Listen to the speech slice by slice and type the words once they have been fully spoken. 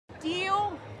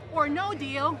or No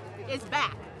Deal is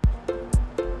back.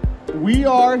 We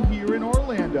are here in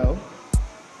Orlando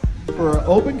for an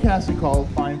open casting call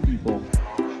to find people.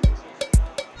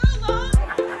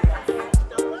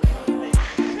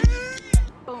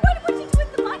 What you do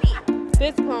with the money?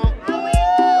 This pump.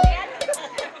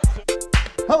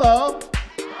 Hello.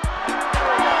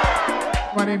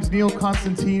 My name's Neil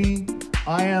Constantini.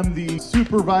 I am the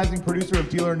supervising producer of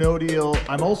Deal or No Deal.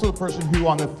 I'm also the person who,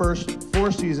 on the first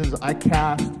 4 seasons, I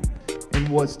cast and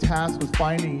was tasked with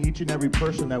finding each and every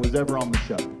person that was ever on the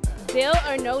show. Deal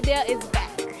or No Deal is back.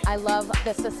 I love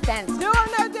the suspense. Deal or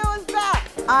No Deal is back.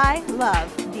 I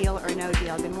love Deal or No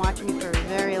Deal. I've been watching it for a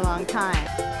very long time.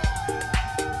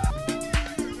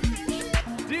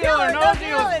 Deal or No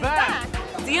Deal is back.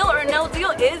 Deal or No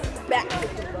Deal is back.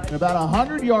 And about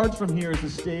 100 yards from here is the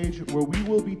stage where we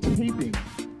will be taping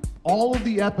all of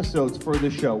the episodes for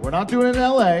this show. We're not doing it in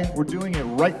LA, we're doing it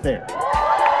right there.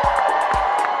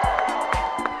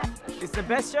 It's the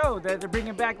best show that they're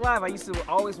bringing back live. I used to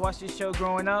always watch this show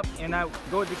growing up, and I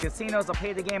go to the casinos, I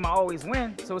play the game, I always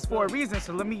win. So it's for a reason,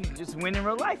 so let me just win in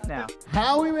real life now.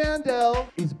 Howie Mandel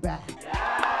is back.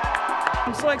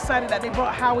 I'm so excited that they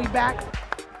brought Howie back.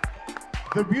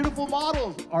 The beautiful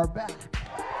models are back.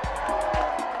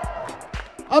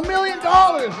 $1 million is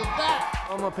back.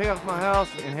 I'm gonna pay off my house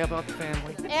and help out the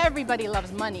family. Everybody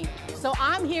loves money, so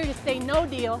I'm here to say no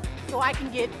deal so I can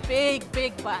get big,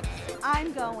 big bucks.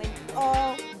 I'm going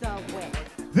all the way.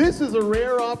 This is a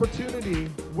rare opportunity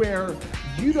where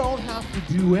you don't have to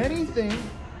do anything,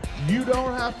 you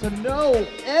don't have to know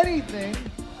anything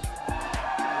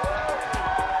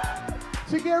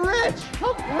to get rich.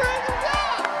 How great is that?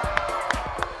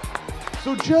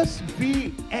 So just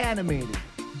be animated,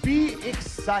 be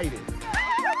excited.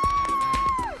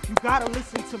 You gotta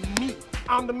listen to me.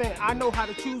 I'm the man. I know how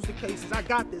to choose the cases. I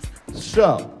got this.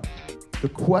 So the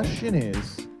question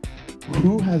is,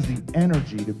 who has the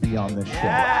energy to be on this show?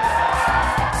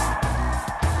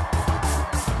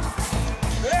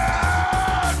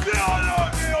 Yeah! Deal or No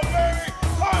Deal, baby!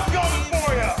 I'm coming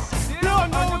for you! Deal or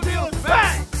No Deal is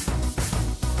back!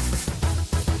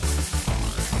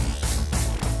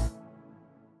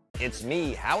 It's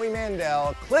me, Howie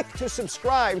Mandel. Click to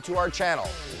subscribe to our channel.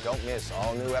 Don't miss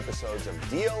all new episodes of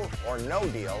Deal or No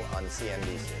Deal on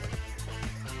CNBC.